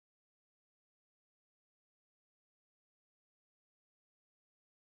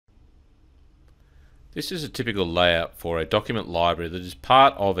This is a typical layout for a document library that is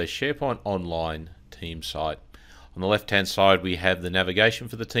part of a SharePoint Online team site. On the left hand side we have the navigation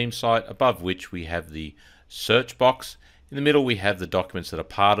for the team site, above which we have the search box. In the middle we have the documents that are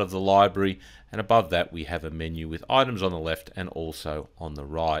part of the library, and above that we have a menu with items on the left and also on the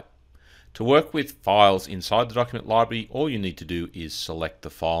right. To work with files inside the document library, all you need to do is select the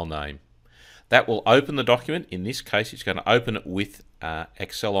file name. That will open the document. In this case it's going to open it with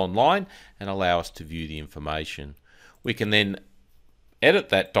Excel Online and allow us to view the information. We can then edit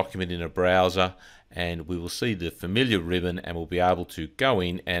that document in a browser and we will see the familiar ribbon, and we'll be able to go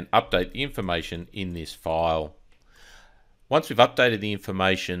in and update the information in this file. Once we've updated the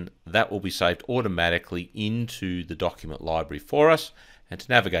information, that will be saved automatically into the document library for us, and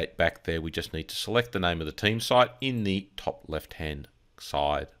to navigate back there we just need to select the name of the team site in the top left hand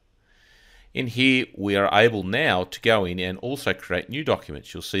side. In here we are able now to go in and also create new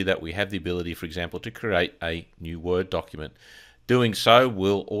documents. You'll see that we have the ability, for example, to create a new Word document. Doing so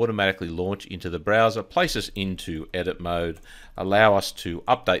will automatically launch into the browser, place us into edit mode, allow us to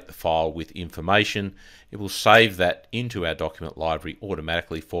update the file with information. It will save that into our document library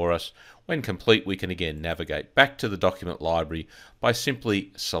automatically for us. When complete, we can again navigate back to the document library by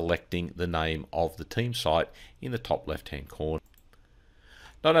simply selecting the name of the team site in the top left hand corner.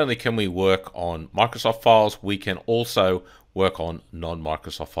 Not only can we work on Microsoft files, we can also work on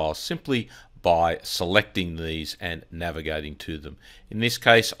non-Microsoft files simply by selecting these and navigating to them. In this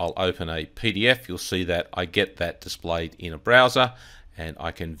case, I'll open a PDF. You'll see that I get that displayed in a browser, and I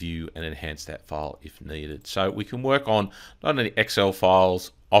can view and enhance that file if needed. So we can work on not only Excel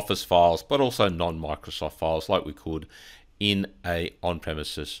files, Office files, but also non-Microsoft files like we could in a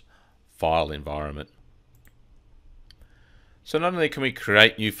on-premises file environment. So not only can we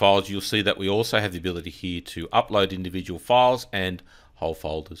create new files, you'll see that we also have the ability here to upload individual files and whole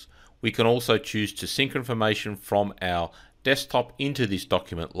folders. We can also choose to sync information from our desktop into this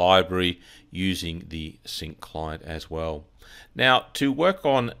document library using the sync client as well. Now, to work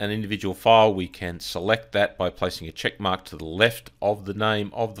on an individual file, we can select that by placing a check mark to the left of the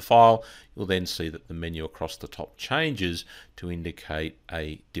name of the file. You'll then see that the menu across the top changes to indicate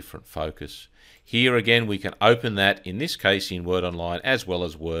a different focus. Here again, we can open that, in this case in Word Online as well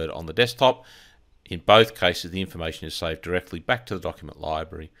as Word on the desktop. In both cases, the information is saved directly back to the document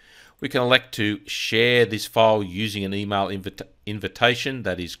library. We can elect to share this file using an email invitation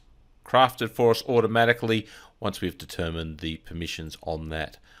that is crafted for us automatically once we've determined the permissions on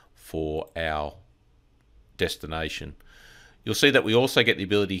that for our destination. You'll see that we also get the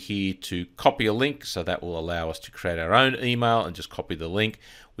ability here to copy a link, so that will allow us to create our own email and just copy the link.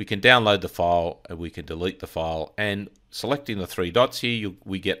 We can download the file and we can delete the file, and selecting the three dots here,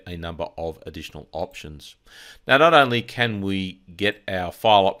 we get a number of additional options. Now, not only can we get our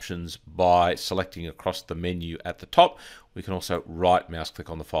file options by selecting across the menu at the top, we can also right mouse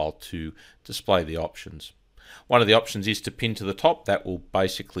click on the file to display the options. One of the options is to pin to the top. That will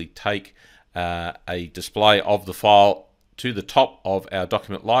basically take a display of the file to the top of our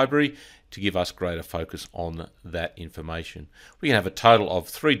document library to give us greater focus on that information. We can have a total of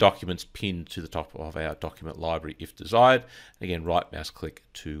 3 documents pinned to the top of our document library if desired. Again, right mouse click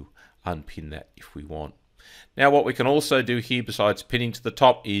to unpin that if we want. Now, what we can also do here besides pinning to the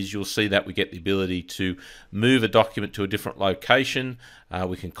top is you'll see that we get the ability to move a document to a different location.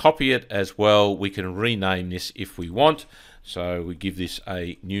 We can copy it as well. We can rename this if we want. So we give this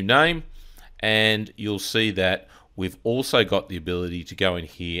a new name, and you'll see that we've also got the ability to go in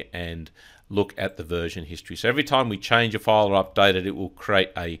here and look at the version history. So every time we change a file or update it, it will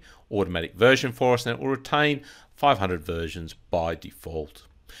create a automatic version for us, and it will retain 500 versions by default.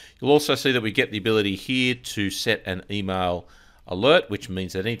 You'll also see that we get the ability here to set an email alert, which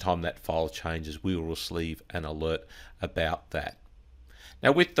means that anytime that file changes, we will receive an alert about that.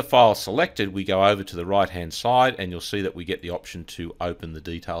 Now, with the file selected, we go over to the right hand side and you'll see that we get the option to open the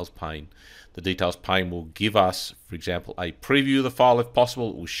details pane. The details pane will give us, for example, a preview of the file if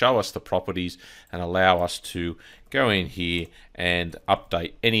possible. It will show us the properties and allow us to go in here and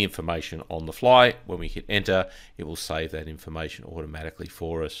update any information on the fly. When we hit enter, it will save that information automatically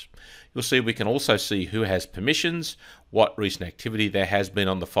for us. You'll see we can also see who has permissions, what recent activity there has been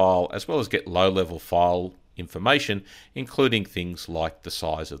on the file, as well as get low-level file information, including things like the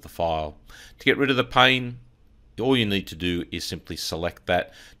size of the file. To get rid of the pane, all you need to do is simply select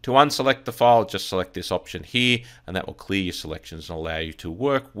that. To unselect the file, just select this option here, and that will clear your selections and allow you to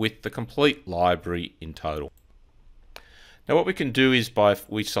work with the complete library in total. Now what we can do is if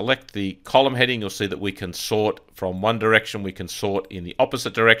we select the column heading, you'll see that we can sort from one direction, we can sort in the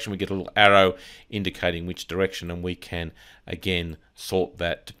opposite direction. We get a little arrow indicating which direction, and we can again sort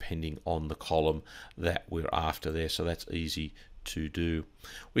that depending on the column that we're after there. So that's easy to do.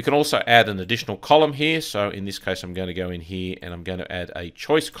 We can also add an additional column here. So in this case, I'm going to go in here and I'm going to add a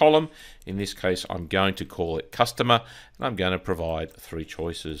choice column. In this case, I'm going to call it customer, and I'm going to provide 3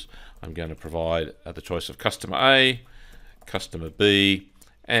 choices. I'm going to provide the choice of customer A, customer B,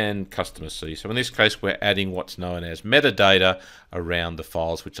 and customer C. So in this case, we're adding what's known as metadata around the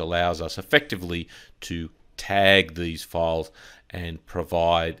files, which allows us effectively to tag these files and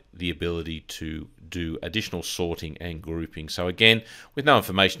provide the ability to do additional sorting and grouping. So again, with no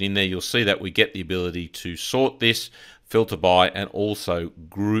information in there, you'll see that we get the ability to sort this, filter by, and also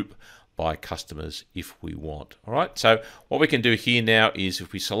group by customers if we want. All right, so what we can do here now is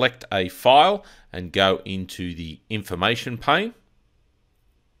if we select a file and go into the information pane,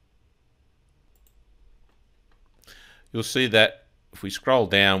 you'll see that if we scroll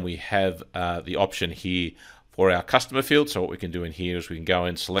down, we have the option here for our customer field. So what we can do in here is we can go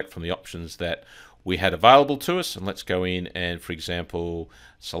and select from the options that we had available to us, and let's go in and, for example,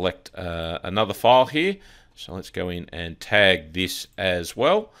 select another file here. So let's go in and tag this as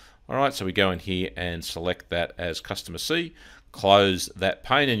well. All right, so we go in here and select that as customer C, close that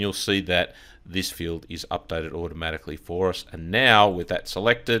pane, and you'll see that this field is updated automatically for us. And now with that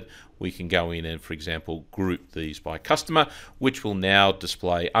selected, we can go in and, for example, group these by customer, which will now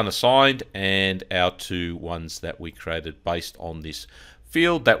display unassigned and our 2 ones that we created based on this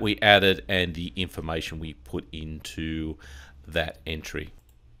field that we added and the information we put into that entry.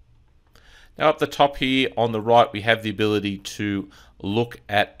 Now up the top here on the right, we have the ability to look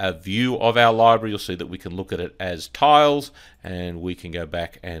at a view of our library. You'll see that we can look at it as tiles, and we can go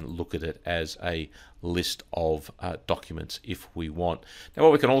back and look at it as a list of documents if we want. Now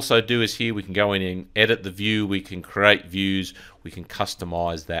what we can also do is here we can go in and edit the view, we can create views, we can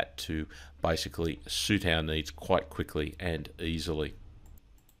customize that to basically suit our needs quite quickly and easily.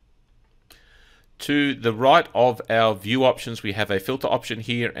 To the right of our view options, we have a filter option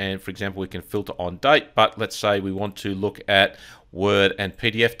here, and for example, we can filter on date, but let's say we want to look at Word and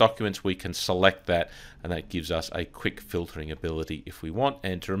PDF documents, we can select that, and that gives us a quick filtering ability if we want.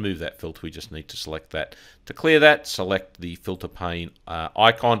 And to remove that filter, we just need to select that. To clear that, select the filter pane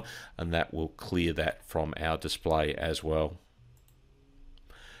icon, and that will clear that from our display as well.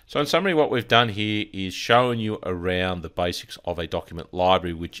 So in summary, what we've done here is shown you around the basics of a document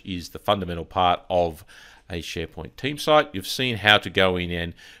library, which is the fundamental part of a SharePoint team site. You've seen how to go in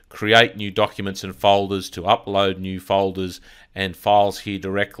and create new documents and folders, to upload new folders and files here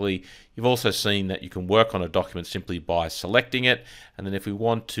directly. You've also seen that you can work on a document simply by selecting it. And then if we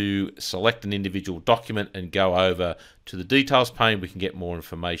want to select an individual document and go over to the details pane, we can get more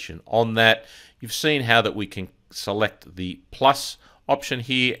information on that. You've seen how that we can select the plus option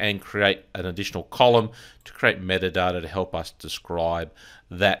here and create an additional column to create metadata to help us describe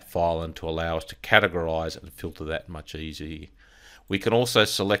that file and to allow us to categorize and filter that much easier. We can also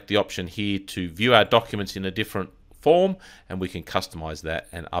select the option here to view our documents in a different form, and we can customize that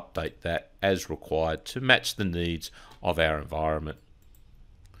and update that as required to match the needs of our environment.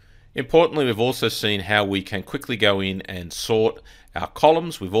 Importantly, we've also seen how we can quickly go in and sort our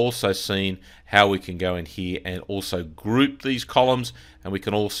columns. We've also seen how we can go in here and also group these columns, and we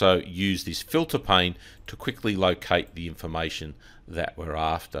can also use this filter pane to quickly locate the information that we're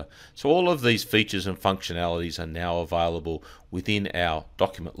after. So all of these features and functionalities are now available within our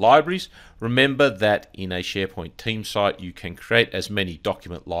document libraries. Remember that in a SharePoint team site, you can create as many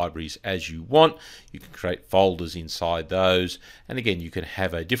document libraries as you want. You can create folders inside those, and again, you can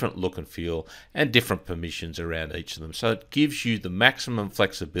have a different look and feel and different permissions around each of them. So it gives you the maximum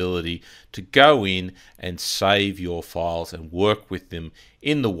flexibility to go in and save your files and work with them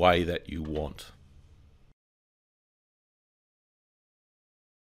in the way that you want.